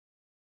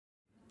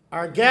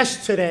Our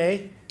guest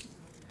today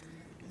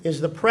is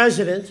the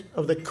president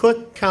of the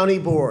Cook County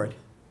Board.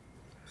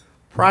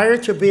 Prior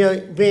to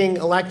being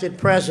elected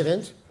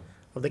president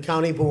of the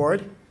county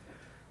board,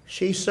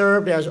 she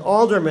served as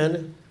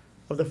alderman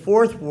of the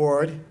 4th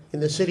Ward in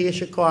the city of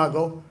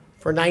Chicago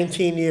for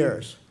 19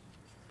 years.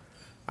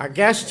 Our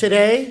guest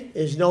today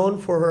is known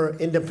for her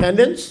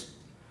independence,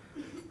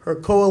 her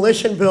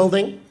coalition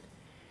building,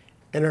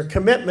 and her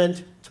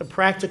commitment to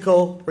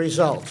practical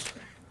results.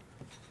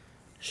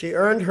 She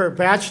earned her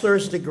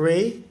bachelor's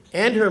degree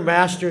and her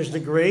master's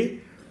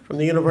degree from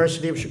the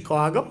University of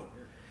Chicago.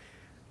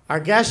 Our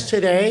guest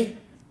today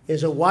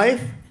is a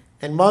wife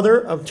and mother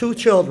of 2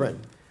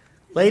 children.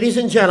 Ladies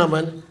and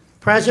gentlemen,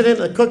 President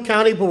of the Cook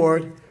County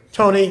Board,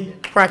 Toni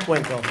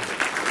Preckwinkle.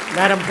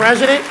 Madam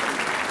President.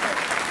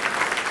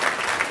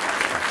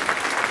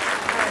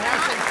 Have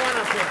some fun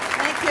up here.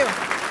 Thank you.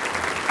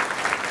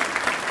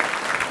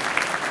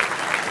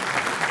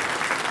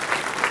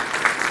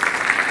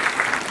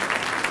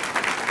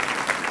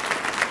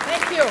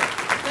 Thank you.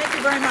 Thank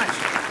you very much.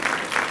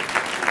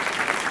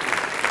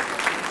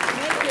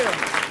 Thank you.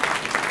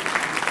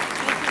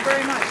 Thank you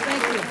very much.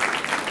 Thank you.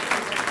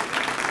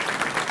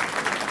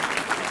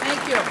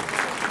 Thank you.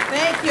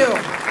 Thank you.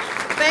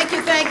 Thank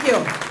you. Thank you.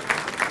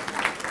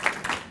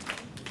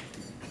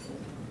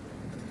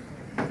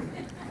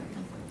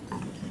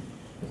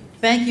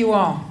 Thank you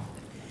all.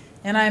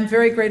 And I'm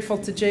very grateful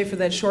to Jay for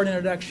that short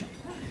introduction.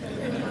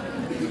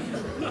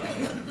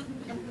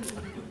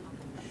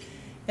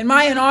 In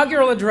my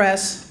inaugural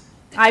address,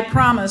 I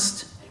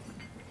promised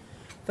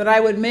that I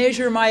would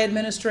measure my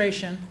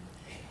administration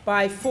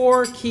by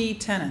 4 key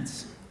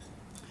tenets: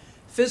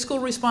 fiscal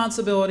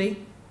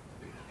responsibility,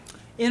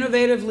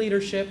 innovative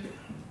leadership,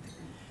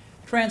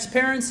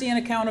 transparency and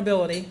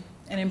accountability,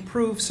 and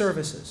improved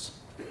services.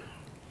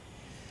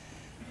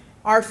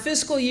 Our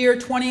fiscal year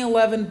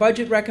 2011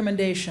 budget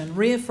recommendation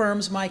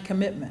reaffirms my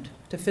commitment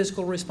to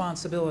fiscal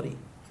responsibility.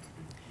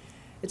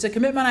 It's a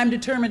commitment I'm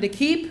determined to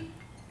keep,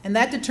 and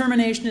that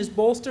determination is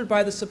bolstered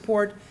by the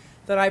support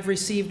that I've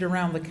received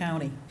around the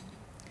county.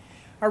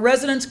 Our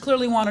residents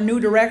clearly want a new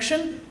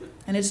direction,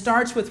 and it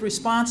starts with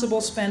responsible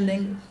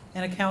spending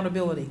and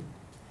accountability.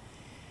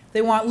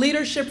 They want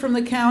leadership from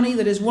the county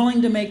that is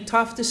willing to make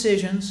tough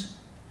decisions,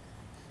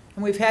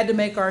 and we've had to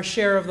make our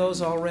share of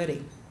those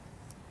already.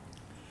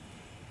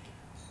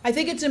 I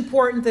think it's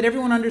important that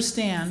everyone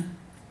understand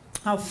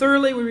how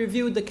thoroughly we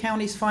reviewed the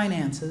county's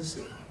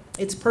finances,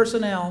 its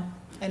personnel,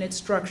 and its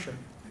structure.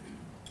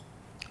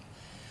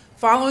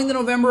 Following the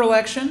November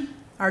election,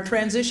 our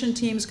transition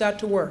teams got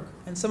to work,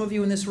 and some of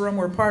you in this room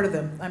were part of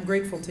them. I'm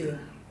grateful to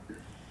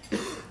you.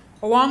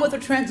 Along with the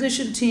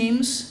transition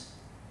teams,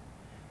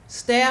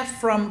 staff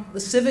from the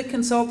Civic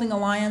Consulting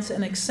Alliance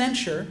and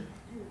Accenture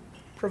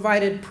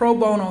provided pro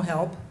bono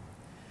help,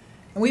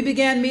 and we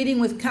began meeting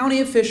with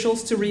county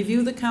officials to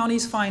review the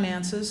county's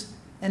finances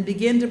and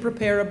begin to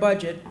prepare a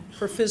budget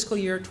for fiscal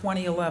year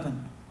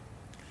 2011.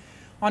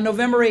 On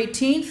November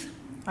 18th,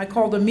 I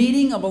called a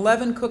meeting of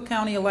 11 Cook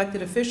County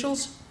elected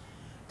officials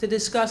to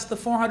discuss the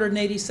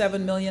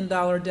 $487 million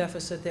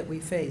deficit that we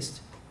faced.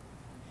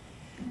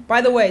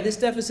 By the way, this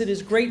deficit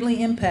is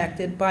greatly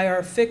impacted by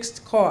our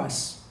fixed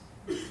costs: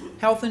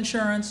 health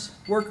insurance,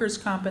 workers'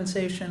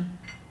 compensation,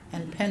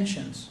 and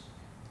pensions.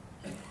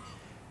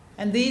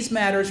 And these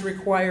matters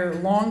require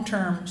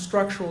long-term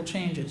structural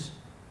changes.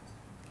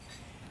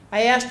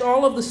 I asked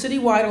all of the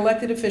citywide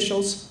elected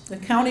officials, the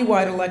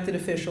countywide elected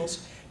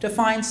officials, to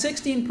find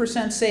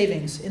 16%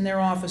 savings in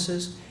their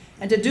offices,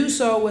 and to do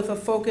so with a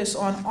focus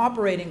on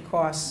operating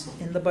costs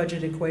in the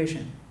budget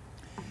equation.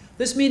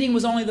 This meeting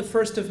was only the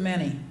first of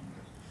many.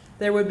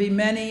 There would be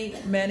many,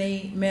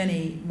 many,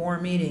 many more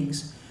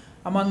meetings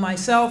among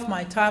myself,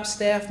 my top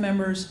staff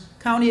members,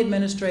 county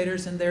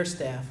administrators, and their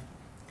staff.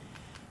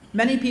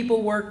 Many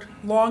people worked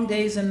long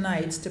days and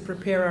nights to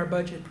prepare our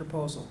budget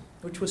proposal,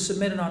 which was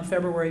submitted on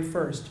February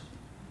 1st.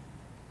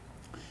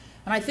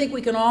 And I think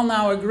we can all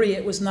now agree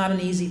it was not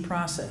an easy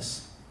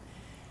process.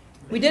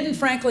 We didn't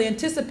frankly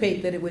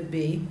anticipate that it would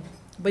be,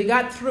 but we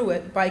got through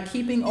it by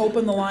keeping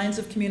open the lines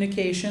of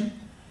communication,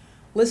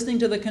 listening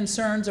to the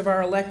concerns of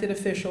our elected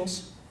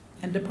officials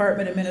and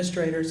department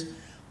administrators,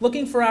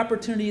 looking for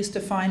opportunities to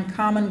find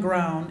common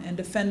ground, and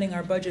defending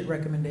our budget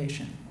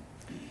recommendation.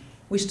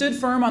 We stood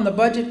firm on the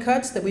budget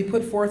cuts that we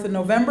put forth in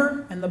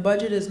November, and the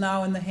budget is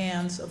now in the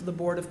hands of the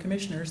Board of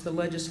Commissioners, the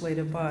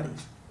legislative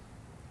bodies.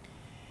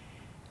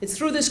 It's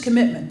through this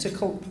commitment to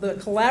the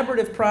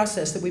collaborative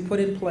process that we put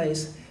in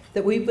place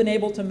that we've been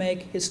able to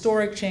make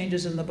historic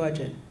changes in the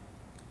budget,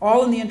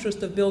 all in the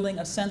interest of building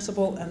a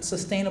sensible and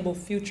sustainable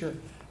future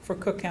for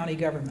Cook County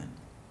government.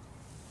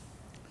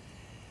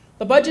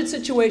 The budget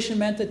situation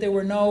meant that there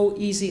were no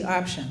easy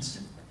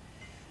options.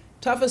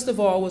 Toughest of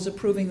all was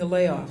approving the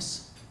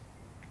layoffs.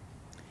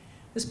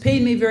 This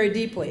pained me very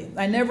deeply.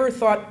 I never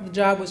thought the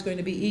job was going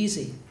to be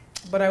easy,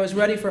 but I was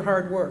ready for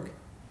hard work.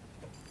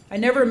 I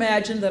never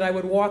imagined that I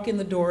would walk in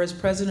the door as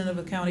president of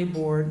the county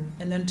board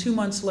and then 2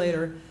 months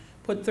later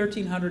put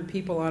 1,300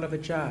 people out of a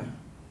job.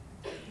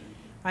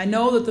 I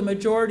know that the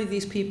majority of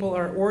these people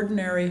are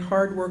ordinary,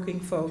 hardworking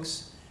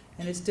folks,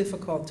 and it's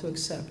difficult to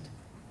accept.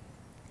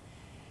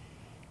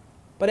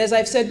 But as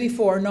I've said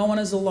before, no one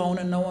is alone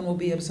and no one will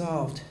be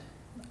absolved.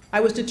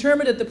 I was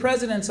determined that the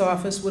President's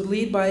office would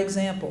lead by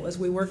example as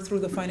we worked through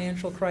the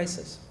financial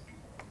crisis.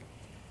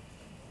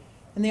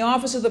 In the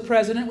Office of the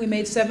President, we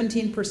made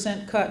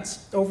 17%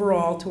 cuts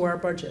overall to our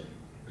budget.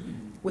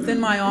 Within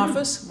my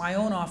office, my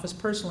own office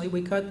personally,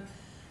 we cut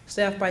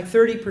staff by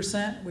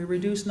 30%, we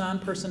reduced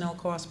non-personnel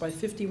costs by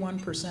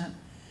 51%,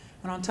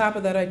 and on top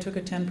of that I took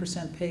a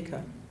 10% pay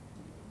cut.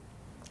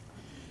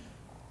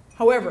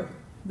 However,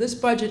 this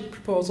budget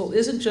proposal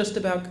isn't just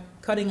about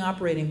cutting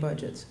operating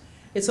budgets.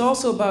 It's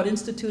also about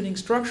instituting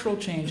structural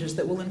changes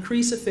that will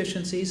increase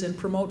efficiencies and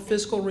promote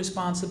fiscal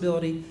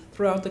responsibility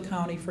throughout the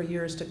county for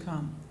years to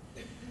come.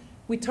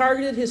 We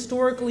targeted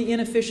historically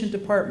inefficient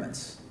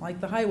departments, like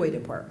the Highway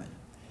Department.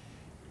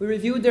 We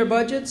reviewed their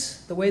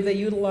budgets, the way they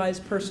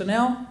utilized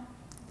personnel,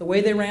 the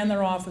way they ran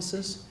their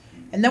offices,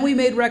 and then we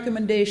made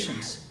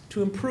recommendations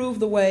to improve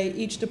the way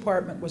each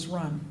department was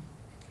run.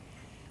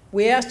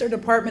 We asked our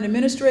department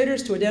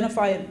administrators to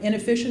identify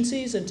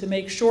inefficiencies and to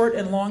make short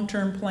and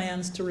long-term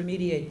plans to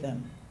remediate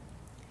them.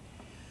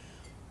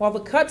 While the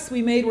cuts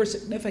we made were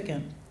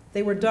significant,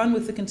 they were done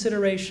with the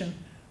consideration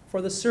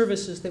for the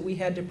services that we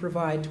had to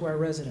provide to our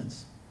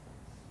residents.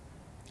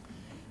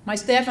 My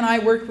staff and I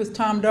worked with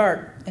Tom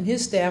Dart and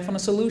his staff on a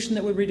solution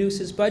that would reduce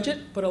his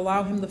budget but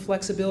allow him the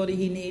flexibility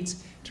he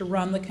needs to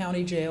run the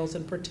county jails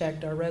and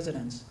protect our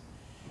residents.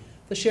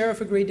 The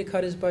sheriff agreed to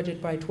cut his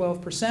budget by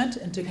 12%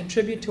 and to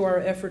contribute to our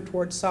effort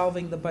towards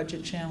solving the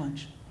budget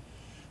challenge.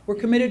 We're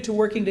committed to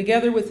working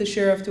together with the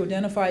sheriff to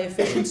identify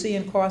efficiency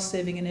and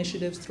cost-saving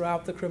initiatives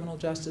throughout the criminal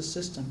justice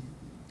system.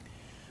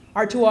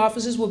 Our two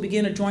offices will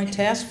begin a joint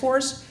task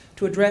force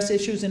to address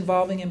issues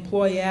involving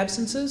employee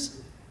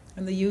absences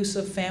and the use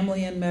of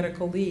family and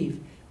medical leave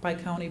by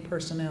county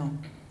personnel.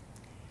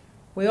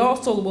 We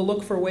also will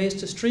look for ways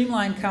to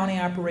streamline county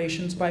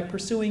operations by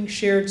pursuing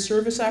shared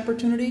service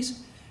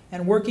opportunities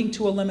and working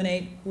to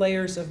eliminate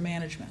layers of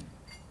management.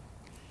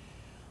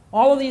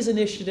 All of these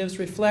initiatives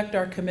reflect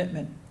our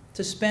commitment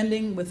to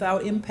spending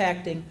without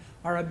impacting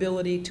our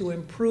ability to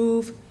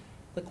improve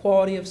the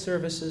quality of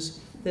services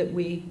that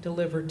we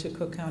deliver to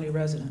Cook County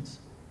residents.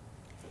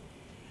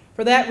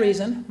 For that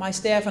reason, my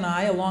staff and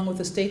I, along with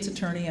the state's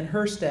attorney and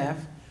her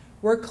staff,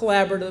 worked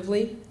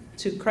collaboratively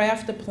to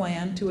craft a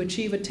plan to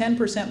achieve a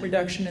 10%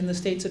 reduction in the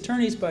state's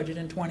attorney's budget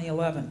in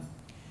 2011.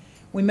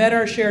 We met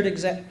our shared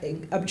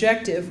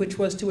objective, which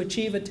was to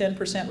achieve a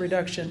 10%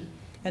 reduction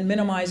and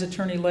minimize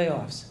attorney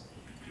layoffs.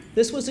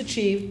 This was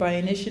achieved by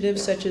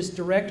initiatives such as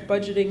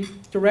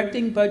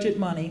directing budget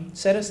money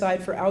set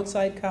aside for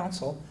outside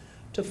counsel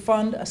to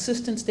fund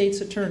assistant state's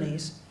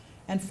attorneys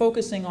and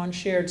focusing on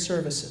shared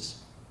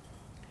services.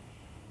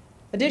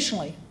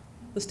 Additionally,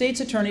 the state's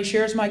attorney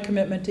shares my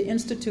commitment to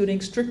instituting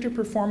stricter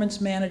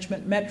performance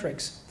management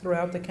metrics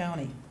throughout the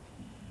county.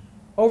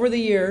 Over the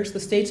years, the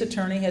state's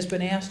attorney has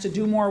been asked to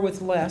do more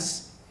with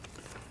less,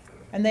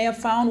 and they have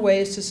found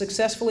ways to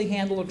successfully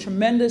handle a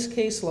tremendous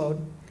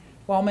caseload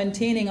while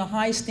maintaining a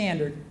high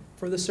standard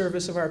for the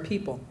service of our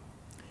people.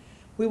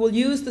 We will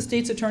use the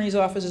state's attorney's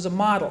office as a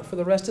model for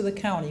the rest of the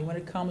county when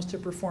it comes to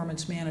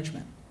performance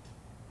management.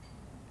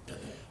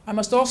 I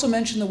must also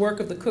mention the work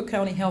of the Cook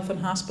County Health and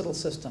Hospital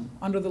System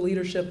under the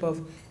leadership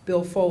of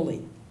Bill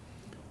Foley,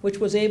 which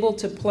was able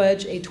to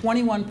pledge a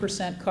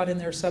 21% cut in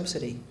their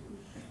subsidy.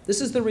 This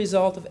is the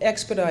result of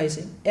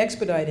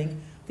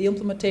expediting the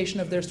implementation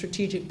of their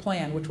strategic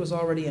plan, which was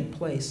already in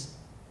place.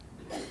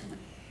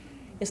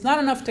 It's not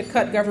enough to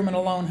cut government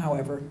alone,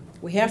 however.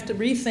 We have to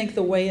rethink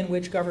the way in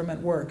which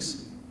government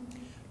works.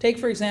 Take,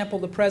 for example,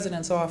 the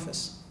President's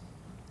office.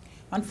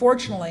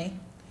 Unfortunately,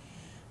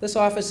 this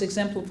office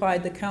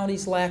exemplified the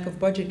county's lack of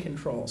budget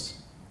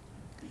controls.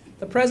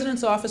 The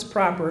President's office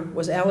proper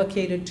was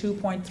allocated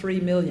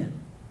 $2.3 million.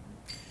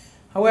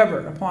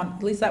 However,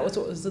 at least that was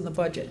what was in the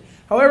budget.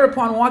 However,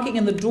 upon walking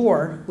in the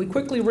door, we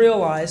quickly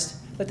realized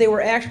that they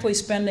were actually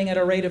spending at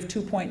a rate of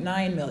 $2.9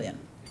 million.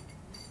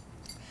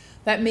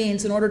 That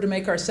means in order to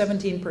make our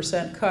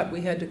 17% cut,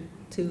 we had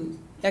to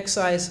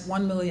excise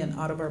 $1 million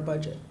out of our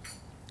budget.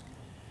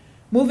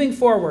 Moving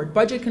forward,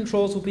 budget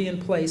controls will be in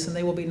place and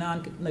they will be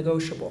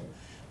non-negotiable.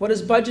 What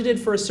is budgeted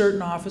for a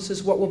certain office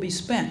is what will be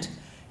spent,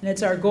 and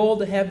it's our goal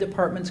to have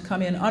departments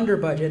come in under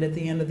budget at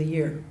the end of the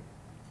year.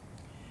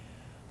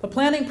 The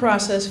planning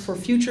process for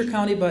future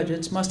county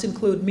budgets must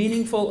include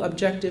meaningful,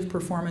 objective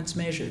performance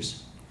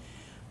measures.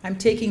 I'm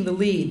taking the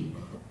lead.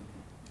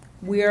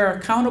 We are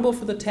accountable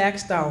for the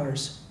tax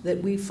dollars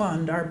that we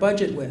fund our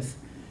budget with,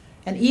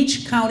 and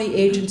each county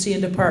agency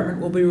and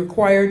department will be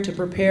required to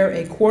prepare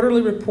a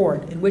quarterly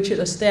report in which it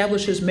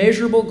establishes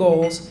measurable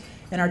goals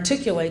and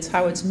articulates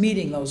how it's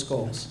meeting those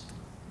goals.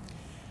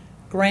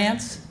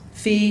 Grants,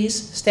 fees,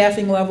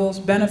 staffing levels,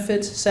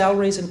 benefits,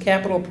 salaries, and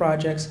capital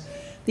projects,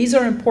 these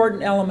are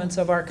important elements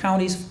of our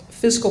county's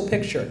fiscal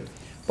picture,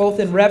 both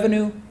in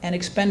revenue and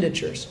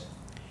expenditures.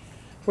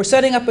 We're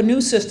setting up a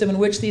new system in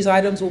which these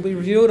items will be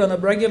reviewed on a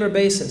regular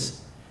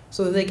basis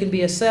so that they can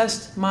be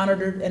assessed,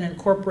 monitored, and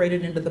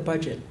incorporated into the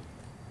budget.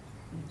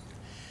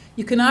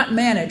 You cannot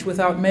manage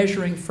without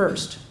measuring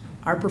first.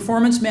 Our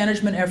performance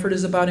management effort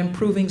is about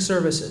improving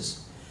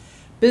services.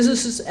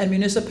 Businesses and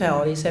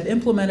municipalities have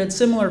implemented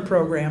similar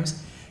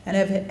programs and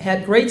have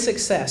had great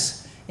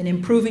success in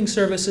improving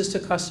services to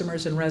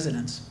customers and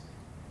residents.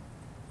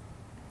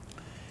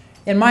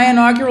 In my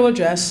inaugural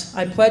address,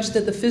 I pledged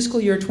that the fiscal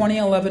year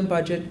 2011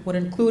 budget would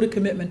include a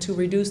commitment to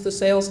reduce the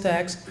sales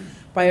tax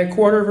by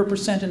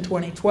 0.25% in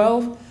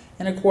 2012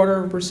 and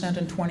 0.25%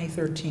 in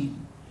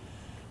 2013.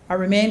 I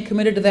remain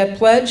committed to that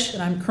pledge,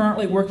 and I'm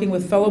currently working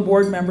with fellow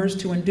board members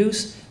to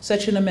induce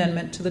such an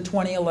amendment to the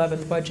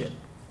 2011 budget.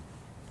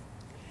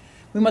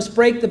 We must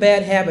break the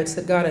bad habits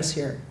that got us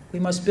here. We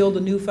must build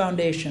a new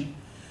foundation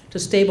to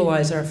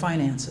stabilize our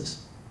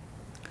finances.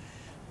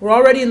 We're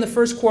already in the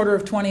first quarter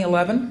of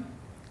 2011.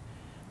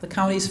 The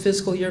county's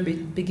fiscal year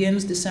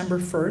begins December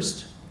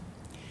 1st,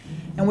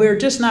 and we are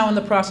just now in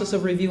the process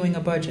of reviewing a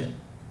budget.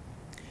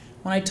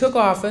 When I took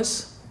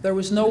office, there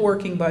was no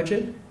working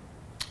budget,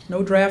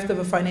 no draft of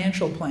a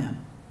financial plan.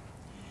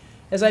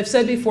 As I've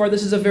said before,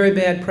 this is a very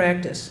bad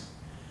practice.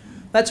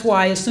 That's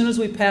why, as soon as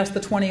we pass the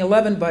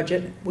 2011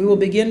 budget, we will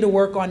begin to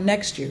work on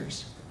next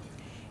year's.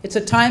 It's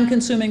a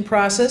time-consuming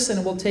process, and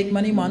it will take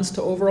many months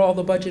to overhaul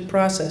the budget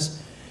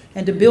process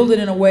and to build it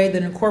in a way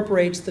that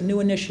incorporates the new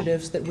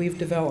initiatives that we've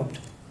developed.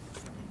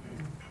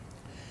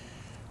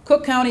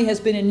 Cook County has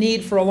been in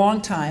need for a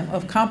long time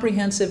of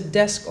comprehensive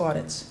desk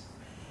audits.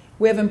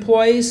 We have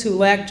employees who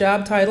lack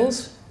job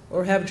titles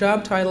or have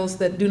job titles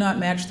that do not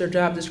match their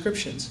job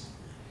descriptions.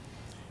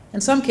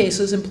 In some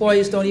cases,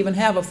 employees don't even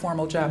have a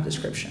formal job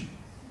description.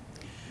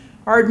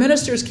 Our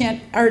administrators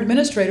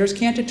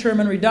can't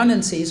determine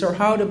redundancies or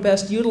how to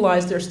best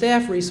utilize their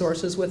staff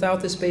resources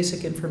without this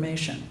basic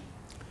information.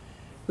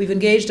 We've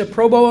engaged a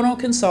pro bono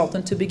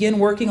consultant to begin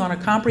working on a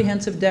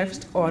comprehensive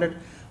desk audit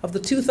of the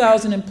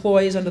 2,000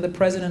 employees under the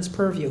President's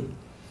purview,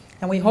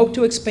 and we hope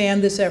to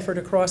expand this effort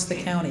across the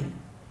county.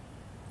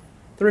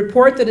 The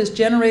report that is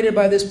generated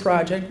by this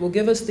project will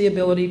give us the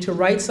ability to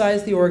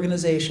right-size the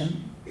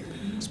organization,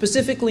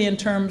 specifically in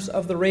terms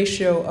of the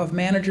ratio of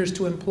managers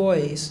to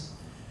employees,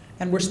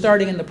 and we're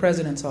starting in the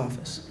President's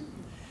office.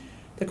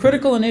 The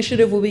critical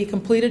initiative will be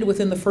completed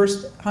within the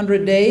first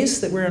 100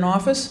 days that we're in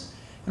office,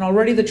 and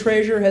already the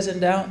Treasurer has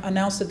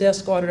announced a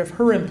desk audit of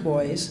her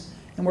employees,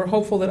 and we're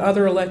hopeful that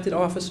other elected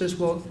officers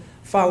will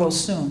follow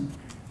soon.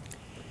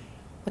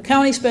 The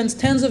county spends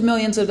tens of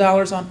millions of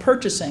dollars on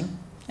purchasing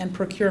and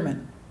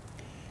procurement.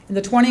 In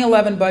the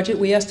 2011 budget,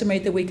 we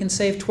estimate that we can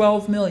save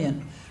 $12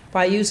 million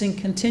by using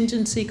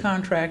contingency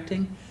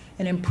contracting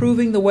and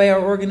improving the way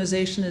our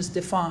organization is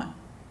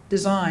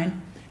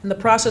designed and the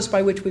process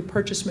by which we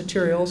purchase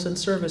materials and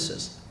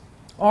services.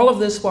 All of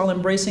this while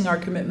embracing our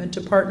commitment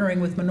to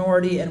partnering with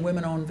minority and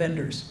women-owned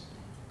vendors.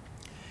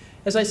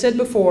 As I said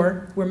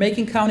before, we're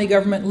making county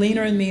government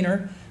leaner and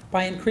meaner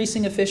by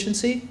increasing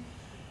efficiency,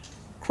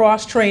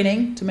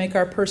 cross-training to make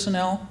our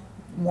personnel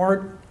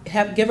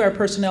give our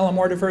personnel a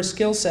more diverse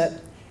skill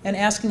set, and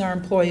asking our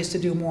employees to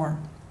do more.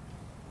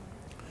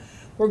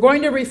 We're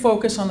going to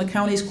refocus on the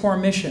county's core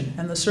mission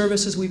and the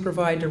services we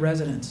provide to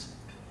residents.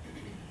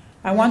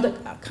 I want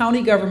a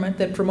county government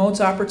that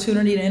promotes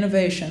opportunity and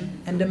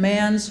innovation and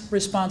demands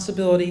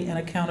responsibility and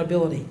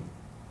accountability.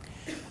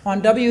 On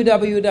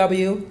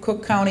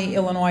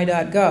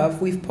www.cookcountyillinois.gov,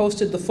 we've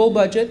posted the full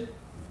budget,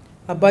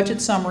 a budget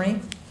summary,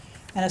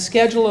 and a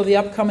schedule of the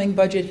upcoming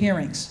budget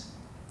hearings.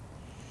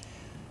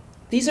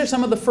 These are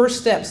some of the first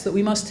steps that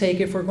we must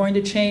take if we're going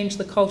to change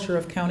the culture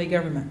of county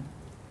government.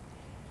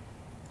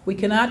 We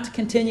cannot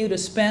continue to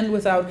spend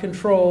without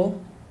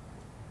control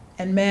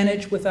and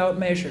manage without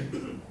measure.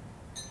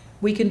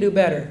 We can do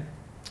better,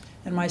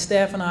 and my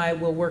staff and I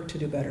will work to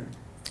do better.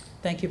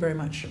 Thank you very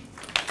much.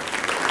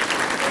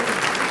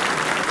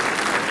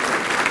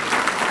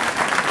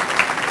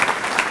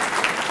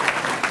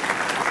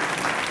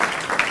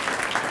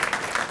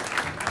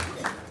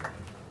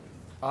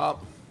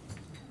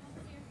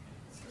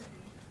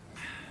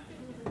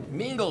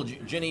 Mingle,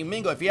 Ginny,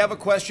 mingle. If you have a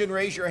question,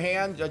 raise your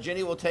hand.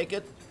 Ginny will take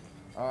it.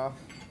 A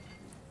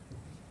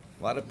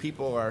lot of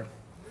people are.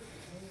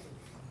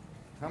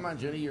 Come on,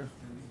 Ginny.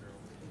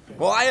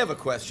 Well, I have a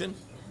question.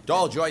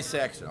 Joyce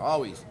Saxon,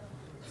 always.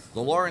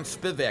 The Lawrence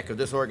Spivak of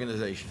this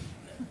organization.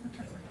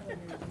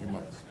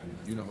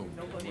 You know who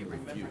he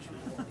refused.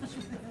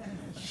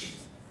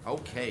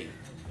 Okay.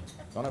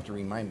 Don't have to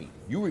remind me.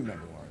 You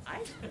remember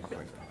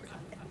Lawrence.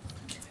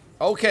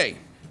 Okay.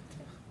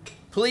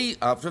 Please,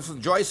 this is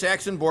Joyce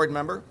Saxon, board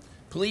member.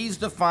 Please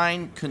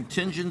define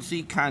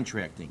contingency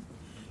contracting.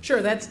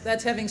 Sure,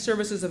 that's having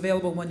services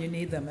available when you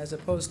need them, as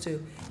opposed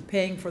to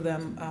paying for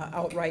them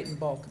outright in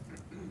bulk.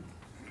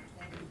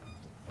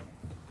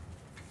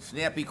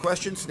 Snappy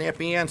question,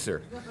 snappy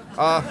answer.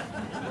 Shar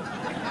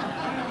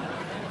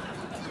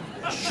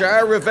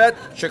Rivette,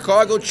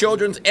 Chicago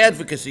Children's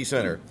Advocacy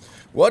Center.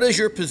 What is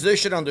your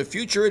position on the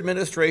future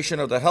administration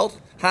of the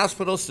health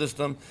hospital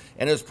system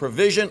and its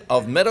provision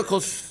of medical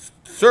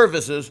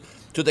services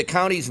to the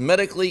county's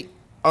medically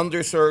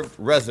underserved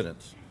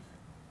residents?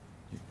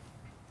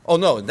 Oh,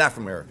 no, not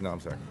from Eric. No, I'm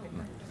sorry.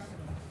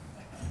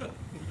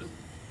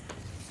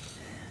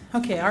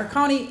 Okay, our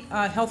county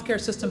healthcare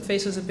system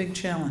faces a big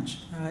challenge.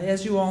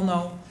 As you all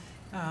know,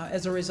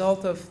 as a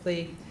result of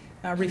the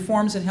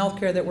reforms in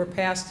healthcare that were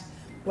passed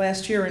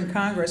last year in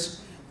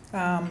Congress,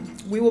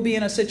 we will be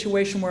in a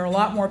situation where a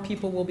lot more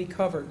people will be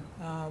covered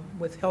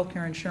with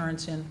healthcare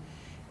insurance in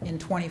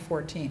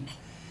 2014.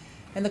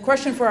 And the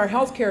question for our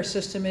healthcare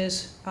system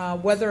is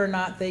whether or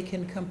not they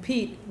can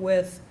compete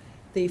with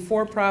the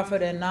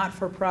for-profit and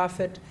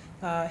not-for-profit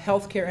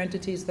healthcare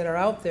entities that are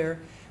out there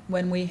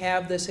when we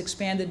have this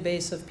expanded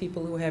base of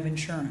people who have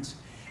insurance.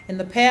 In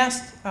the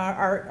past,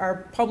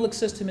 our public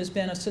system has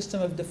been a system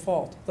of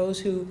default. Those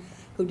who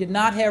did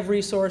not have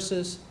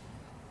resources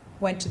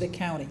went to the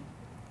county.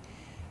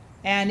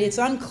 And it's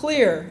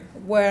unclear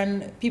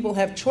when people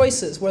have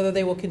choices whether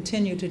they will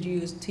continue to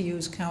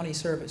use county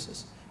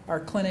services,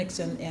 our clinics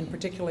and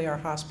particularly our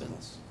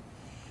hospitals.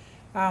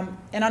 And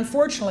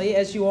unfortunately,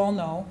 as you all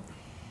know,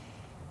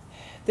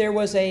 there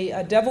was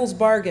a devil's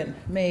bargain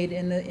made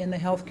in the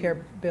health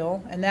care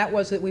bill, and that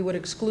was that we would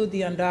exclude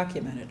the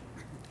undocumented.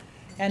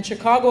 And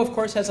Chicago, of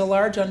course, has a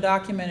large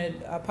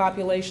undocumented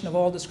population of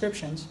all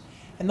descriptions,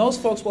 and those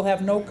folks will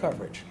have no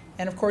coverage.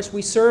 And of course,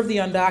 we serve the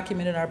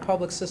undocumented in our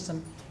public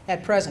system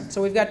at present.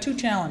 So we've got two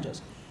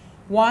challenges.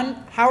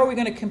 One, how are we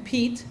going to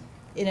compete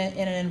in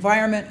an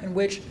environment in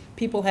which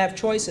people have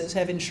choices,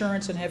 have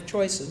insurance and have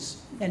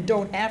choices, and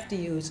don't have to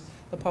use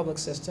the public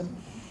system?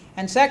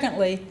 And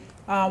secondly,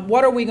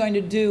 what are we going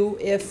to do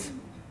if,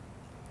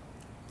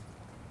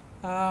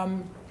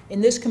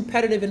 in this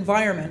competitive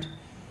environment,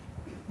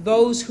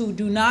 those who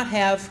do not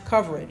have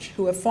coverage,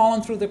 who have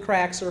fallen through the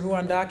cracks or who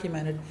are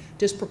undocumented,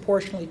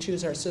 disproportionately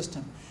choose our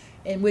system?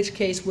 In which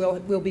case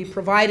we'll be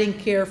providing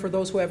care for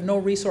those who have no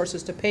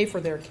resources to pay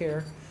for their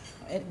care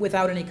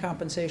without any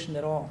compensation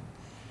at all.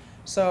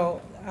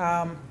 So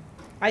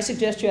I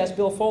suggest you ask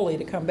Bill Foley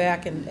to come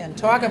back and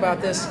talk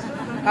about this.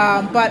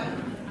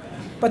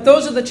 But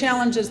those are the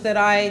challenges that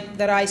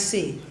I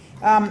see.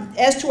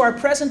 As to our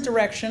present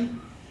direction,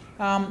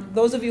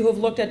 those of you who have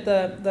looked at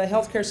the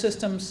healthcare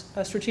system's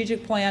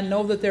strategic plan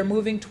know that they're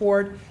moving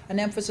toward an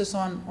emphasis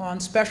on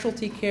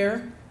specialty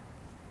care.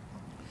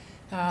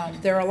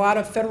 There are a lot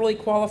of federally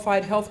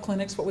qualified health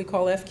clinics, what we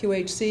call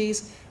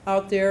FQHCs,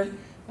 out there,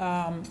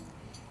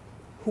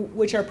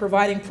 which are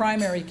providing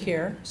primary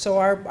care. So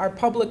our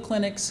public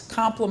clinics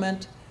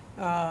complement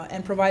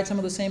and provide some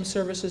of the same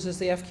services as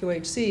the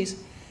FQHCs.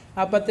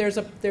 But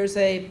there's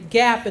a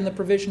gap in the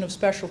provision of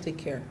specialty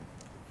care.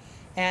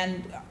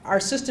 And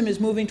our system is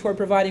moving toward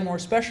providing more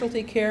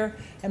specialty care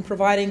and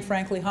providing,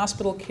 frankly,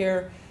 hospital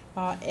care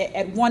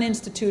at one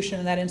institution,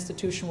 and that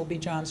institution will be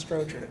John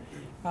Stroger.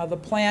 The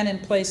plan in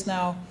place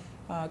now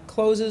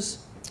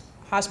closes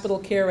hospital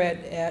care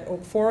at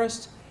Oak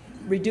Forest,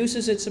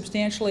 reduces it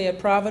substantially at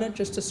Provident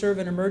just to serve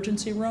an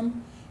emergency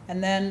room,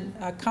 and then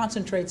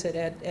concentrates it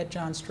at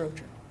John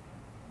Stroger.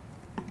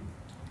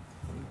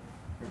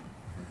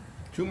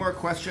 Two more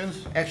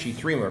questions, actually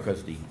three more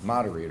because the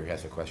moderator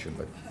has a question,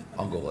 but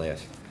I'll go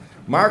last.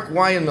 Mark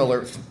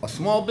Wyanmiller, a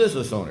small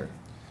business owner.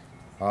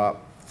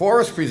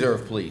 Forest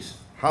Preserve Police,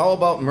 how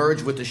about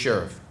merge with the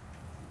sheriff?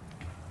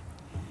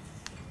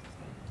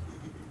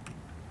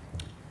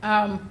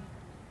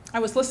 I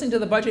was listening to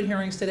the budget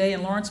hearings today,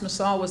 and Lawrence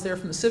Massal was there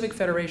from the Civic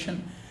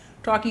Federation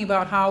talking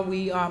about how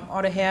we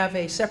ought to have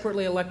a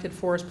separately elected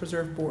Forest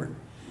Preserve Board.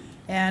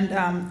 And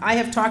I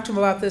have talked to him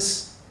about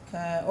this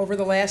over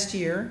the last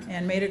year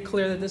and made it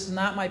clear that this is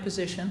not my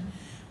position.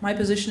 My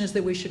position is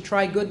that we should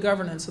try good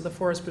governance of the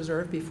Forest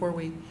Preserve before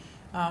we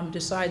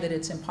decide that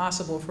it's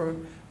impossible for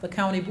the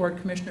county board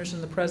commissioners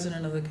and the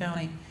president of the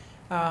county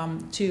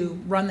to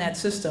run that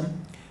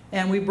system.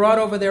 And we brought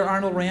over there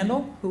Arnold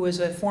Randall, who is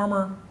a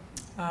former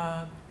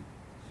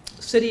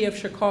City of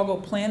Chicago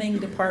Planning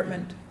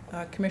Department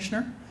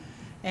commissioner,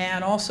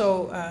 and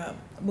also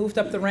moved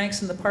up the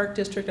ranks in the Park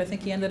District. I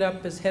think he ended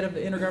up as head of the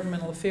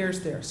intergovernmental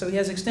affairs there. So he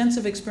has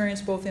extensive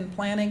experience both in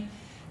planning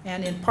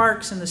and in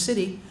parks in the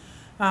city.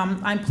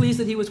 I'm pleased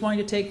that he was willing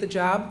to take the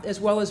job, as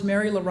well as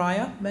Mary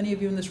Lariah. Many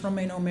of you in this room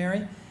may know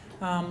Mary.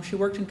 She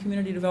worked in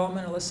community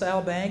development at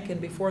LaSalle Bank, and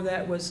before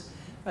that was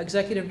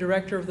executive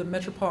director of the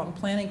Metropolitan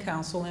Planning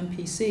Council,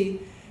 MPC,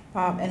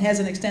 and has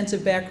an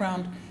extensive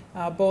background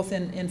both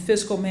in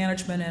fiscal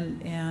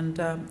management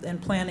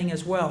and planning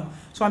as well.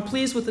 So I'm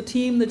pleased with the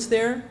team that's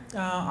there.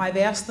 I've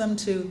asked them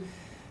to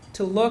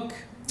look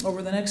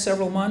over the next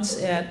several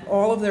months at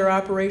all of their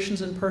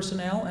operations and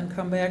personnel and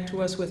come back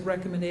to us with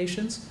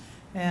recommendations.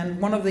 And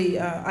one of the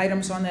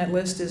items on that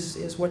list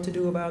is what to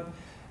do about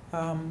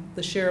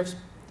the sheriff's,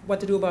 what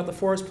to do about the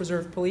Forest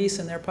Preserve Police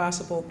and their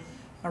possible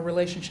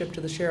relationship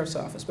to the sheriff's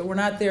office. But we're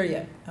not there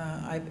yet.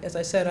 As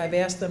I said, I've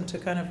asked them to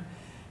kind of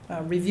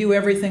review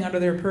everything under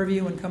their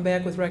purview and come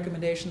back with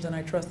recommendations, and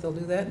I trust they'll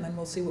do that, and then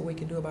we'll see what we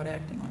can do about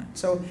acting on it.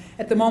 So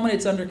at the moment,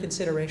 it's under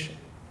consideration.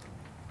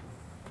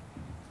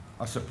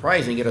 A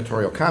surprising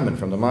editorial comment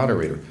from the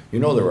moderator. You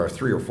know there are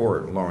 3 or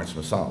 4 Lawrence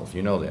Massals.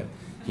 You know that.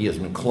 He has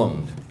been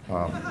cloned.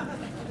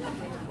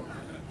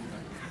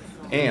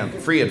 And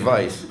free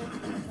advice.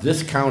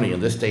 this county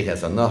and this state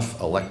has enough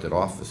elected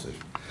officers.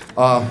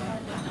 I'm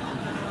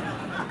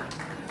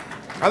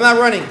not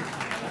running.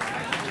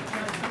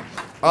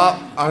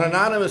 An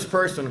anonymous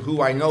person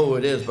who I know who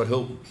it is, but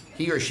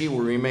he or she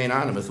will remain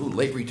anonymous, who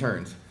late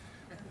returns.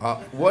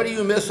 What do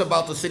you miss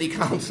about the city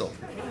council?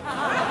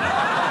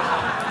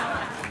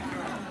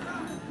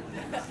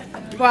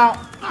 Well,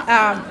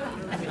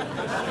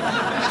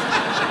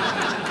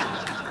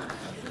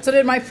 so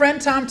did my friend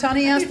Tom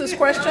Tunney ask this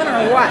question,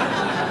 or what?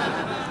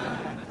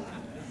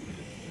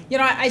 You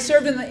know, I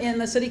served in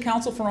the city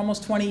council for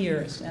almost 20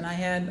 years, and I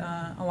had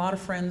a lot of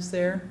friends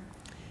there,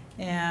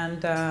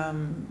 and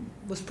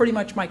was pretty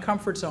much my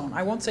comfort zone.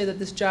 I won't say that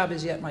this job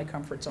is yet my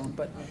comfort zone,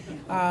 but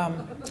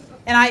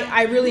and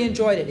I really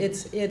enjoyed it.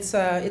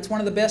 It's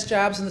one of the best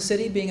jobs in the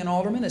city, being an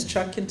alderman, as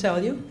Chuck can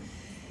tell you.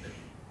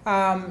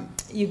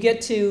 You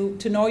get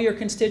to know your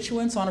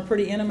constituents on a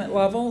pretty intimate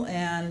level,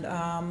 and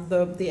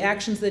the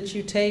actions that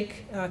you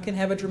take can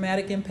have a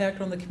dramatic impact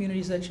on the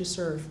communities that you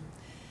serve.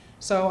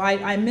 So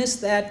I miss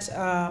that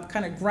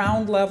kind of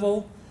ground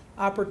level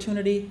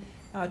opportunity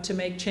to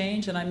make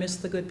change, and I miss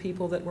the good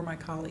people that were my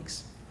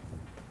colleagues.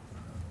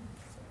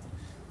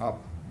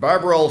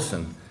 Barbara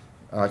Olson,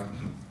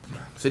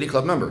 City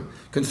Club member.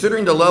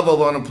 Considering the level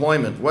of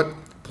unemployment, what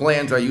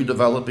plans are you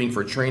developing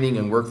for training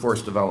and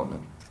workforce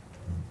development?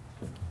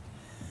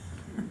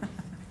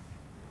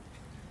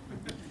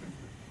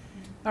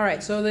 All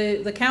right, so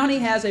the county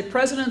has a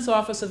President's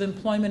Office of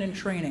Employment and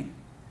Training,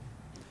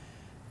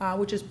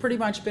 which has pretty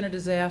much been a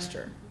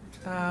disaster.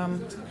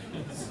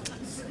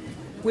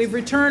 We've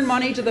returned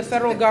money to the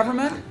federal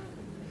government.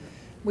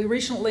 We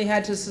recently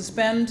had to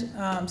suspend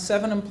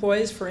 7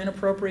 employees for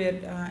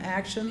inappropriate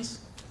actions.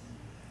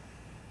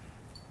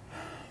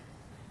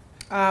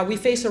 We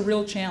face a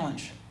real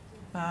challenge,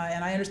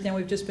 and I understand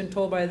we've just been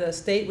told by the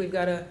state we've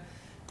got to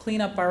clean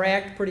up our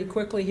act pretty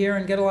quickly here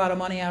and get a lot of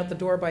money out the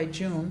door by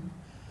June.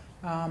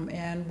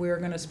 And we're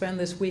going to spend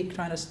this week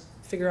trying to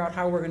figure out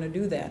how we're going to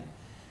do that.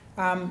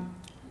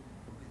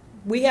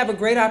 We have a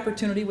great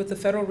opportunity with the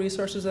federal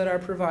resources that are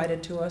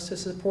provided to us to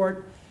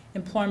support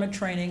employment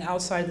training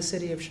outside the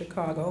city of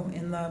Chicago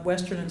in the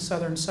western and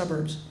southern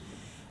suburbs.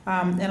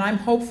 And I'm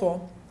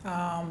hopeful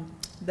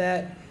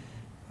that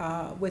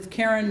with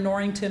Karen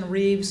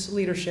Norrington-Reeves'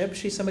 leadership,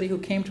 she's somebody who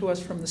came to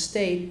us from the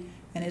state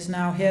and is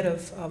now head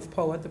of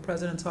POET, the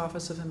President's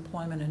Office of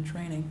Employment and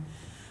Training.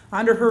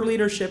 Under her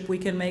leadership, we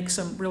can make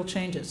some real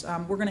changes.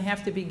 We're going to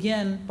have to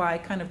begin by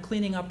kind of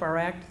cleaning up our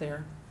act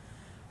there.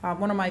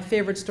 One of my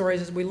favorite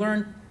stories is we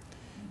learned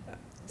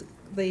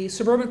the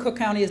suburban Cook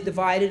County is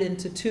divided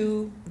into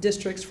 2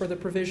 districts for the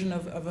provision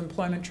of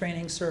employment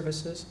training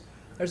services.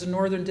 There's a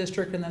northern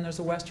district, and then there's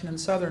a western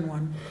and southern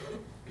one.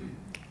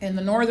 In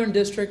the northern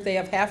district, they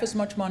have half as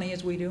much money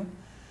as we do.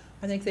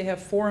 I think they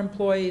have 4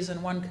 employees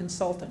and 1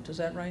 consultant. Is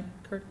that right,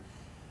 Kurt?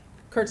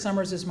 Kurt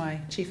Summers is my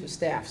chief of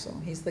staff, so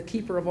he's the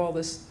keeper of all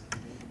this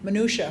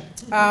minutia.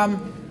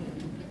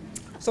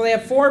 So they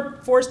have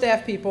four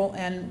staff people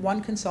and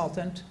 1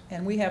 consultant,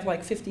 and we have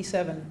like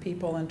 57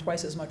 people and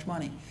twice as much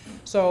money.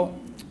 So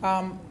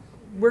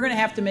we're going to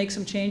have to make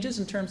some changes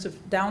in terms of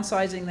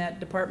downsizing that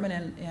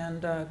department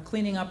and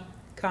cleaning up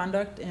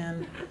conduct,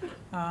 and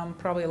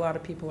probably a lot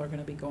of people are going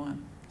to be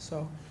gone.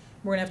 So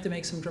we're going to have to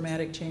make some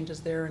dramatic changes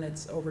there, and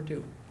it's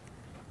overdue.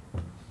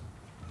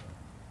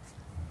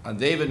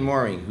 David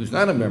Mooring, who's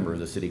not a member of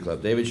the City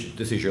Club. David,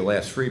 this is your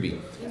last freebie.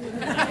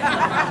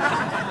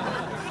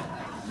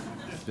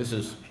 This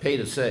is pay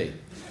to say.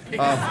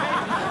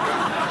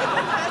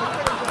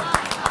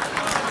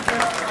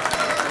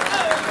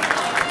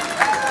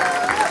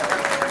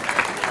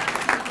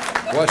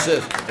 Watch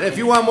this. And if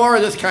you want more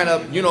of this kind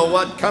of, you know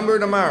what, come here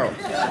tomorrow.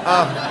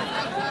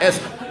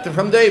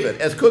 From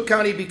David, as Cook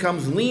County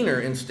becomes leaner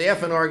in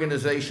staff and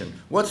organization,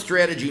 what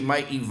strategy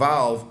might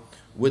evolve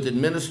with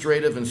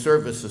administrative and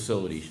service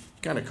facilities? You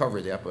kind of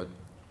covered that, but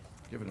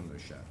give it another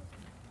shot.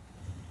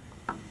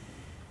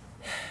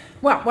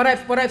 Well,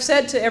 what I've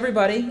said to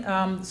everybody,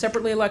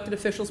 separately elected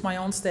officials, my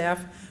own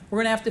staff, we're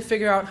going to have to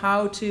figure out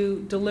how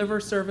to deliver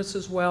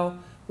services well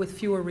with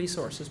fewer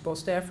resources, both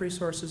staff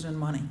resources and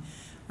money.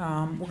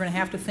 We're going to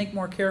have to think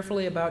more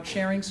carefully about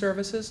sharing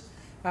services.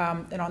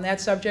 And on that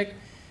subject,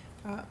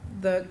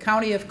 the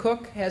County of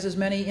Cook has as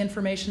many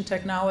information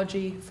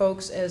technology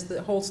folks as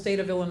the whole state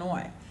of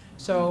Illinois.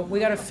 So we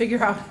got to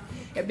figure out,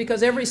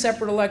 because every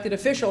separate elected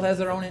official has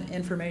their own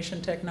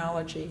information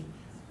technology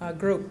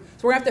group.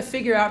 So we're going to have to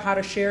figure out how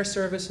to share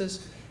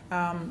services.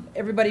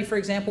 Everybody, for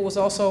example, was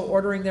also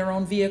ordering their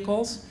own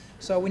vehicles,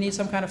 so we need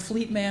some kind of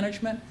fleet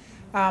management.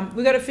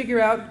 We've got to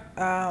figure out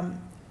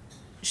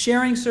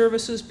sharing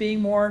services, being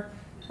more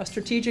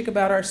strategic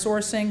about our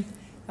sourcing,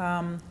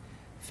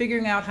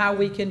 figuring out how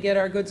we can get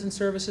our goods and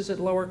services at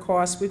lower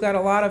costs. We've got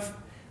a lot of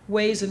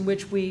ways in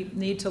which we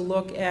need to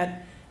look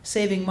at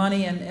saving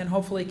money and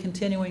hopefully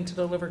continuing to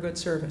deliver good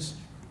service.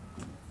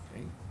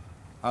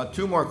 Okay.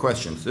 2 more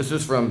questions. This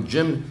is from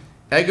Jim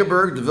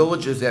Eggeberg. The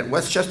village is at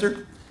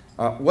Westchester.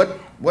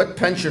 What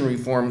pension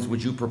reforms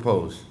would you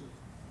propose?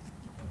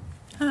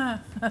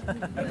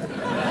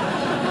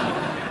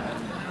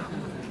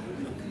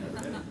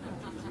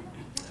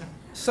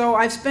 So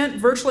I've spent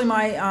virtually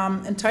my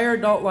entire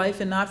adult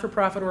life in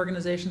not-for-profit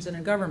organizations and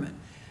in government.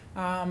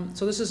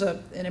 So this is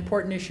an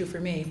important issue for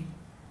me,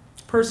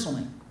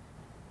 personally.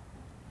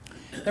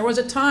 There was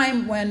a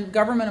time when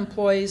government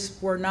employees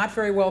were not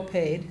very well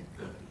paid,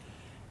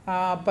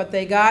 but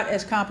they got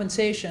as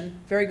compensation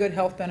very good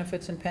health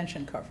benefits and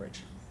pension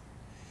coverage.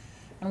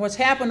 And what's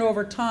happened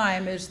over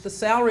time is the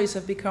salaries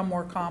have become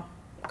more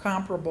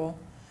comparable,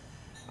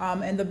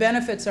 and the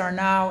benefits are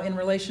now, in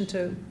relation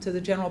to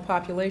the general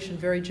population,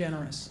 very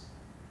generous.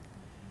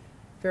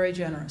 Very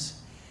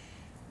generous.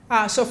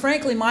 So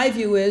frankly, my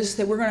view is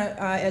that we're going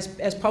to,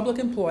 as public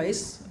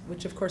employees,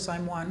 which of course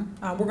I'm one,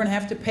 we're going to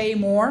have to pay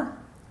more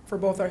for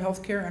both our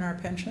health care and our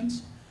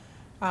pensions,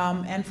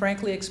 and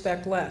frankly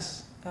expect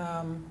less.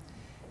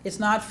 It's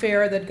not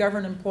fair that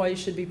government employees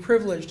should be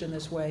privileged in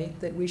this way,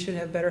 that we should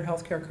have better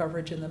health care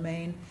coverage in the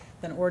main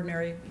than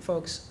ordinary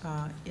folks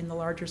in the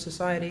larger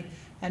society,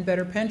 and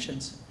better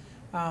pensions.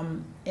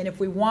 And if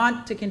we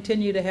want to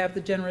continue to have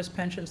the generous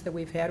pensions that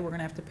we've had, we're going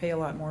to have to pay a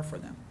lot more for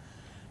them.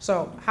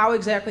 So how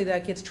exactly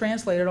that gets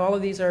translated, all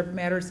of these are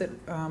matters that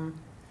I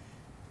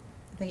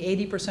think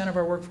 80% of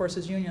our workforce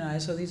is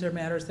unionized, so these are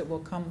matters that will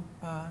come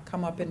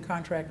up in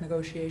contract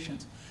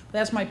negotiations. But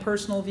that's my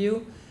personal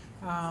view.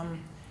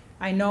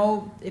 I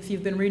know if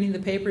you've been reading the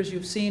papers,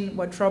 you've seen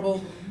what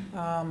trouble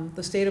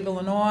the state of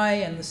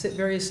Illinois and the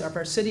various of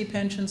our city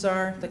pensions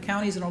are. The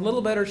county's in a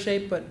little better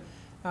shape, but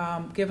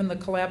given the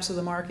collapse of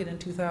the market in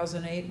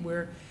 2008,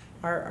 where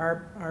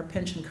our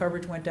pension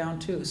coverage went down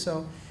too.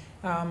 So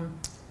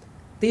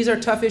these are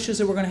tough issues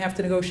that we're going to have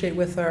to negotiate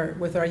with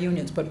our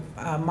unions. But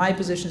my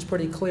position is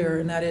pretty clear,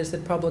 and that is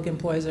that public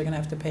employees are going to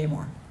have to pay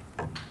more.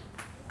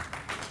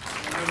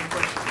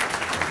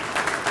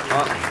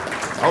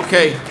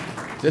 Okay.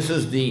 This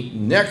is the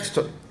next,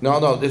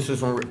 no, this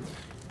is from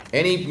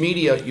any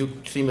media, you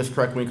see Ms.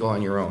 Preckwinkle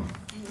on your own.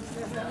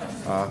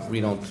 We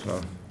don't,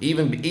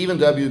 even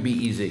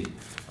WBEZ,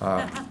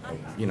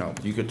 you know,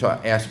 you could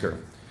ask her.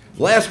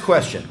 Last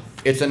question,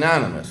 it's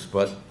anonymous,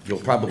 but you'll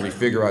probably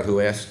figure out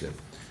who asked it.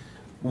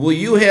 Will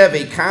you have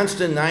a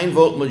constant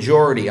 9-vote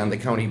majority on the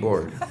county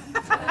board?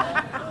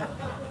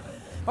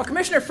 Well,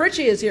 Commissioner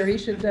Fritchie is here, he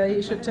should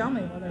tell me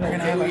whether we're going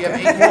to have we have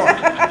 8 more.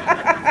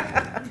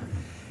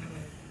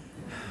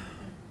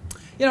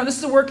 You know, this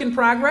is a work in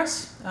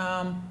progress.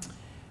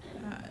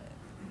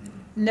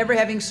 Never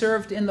having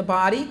served in the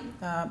body,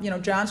 you know,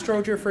 John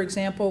Stroger, for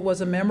example,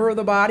 was a member of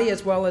the body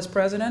as well as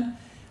president,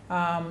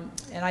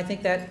 and I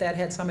think that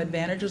had some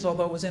advantages,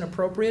 although it was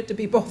inappropriate to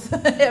be both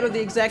head of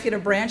the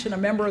executive branch and a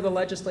member of the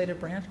legislative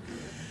branch.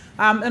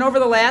 And over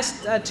the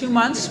last 2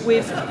 months,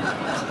 we've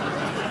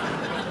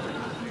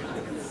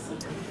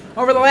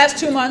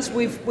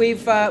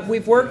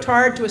worked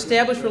hard to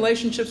establish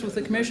relationships with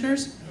the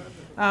commissioners.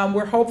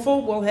 We're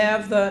hopeful we'll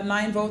have the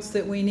 9 votes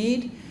that we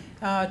need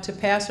to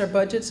pass our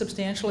budget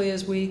substantially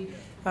as we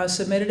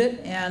submitted it,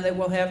 and that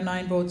we'll have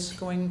 9 votes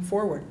going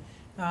forward.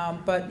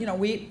 But you know,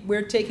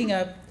 we're taking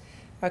a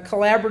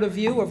collaborative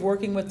view of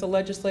working with the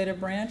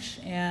legislative branch,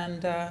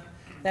 and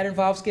that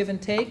involves give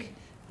and take.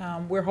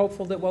 We're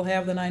hopeful that we'll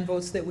have the 9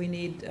 votes that we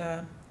need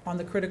on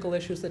the critical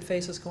issues that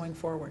face us going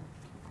forward.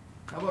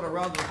 How about a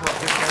round of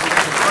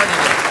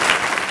applause?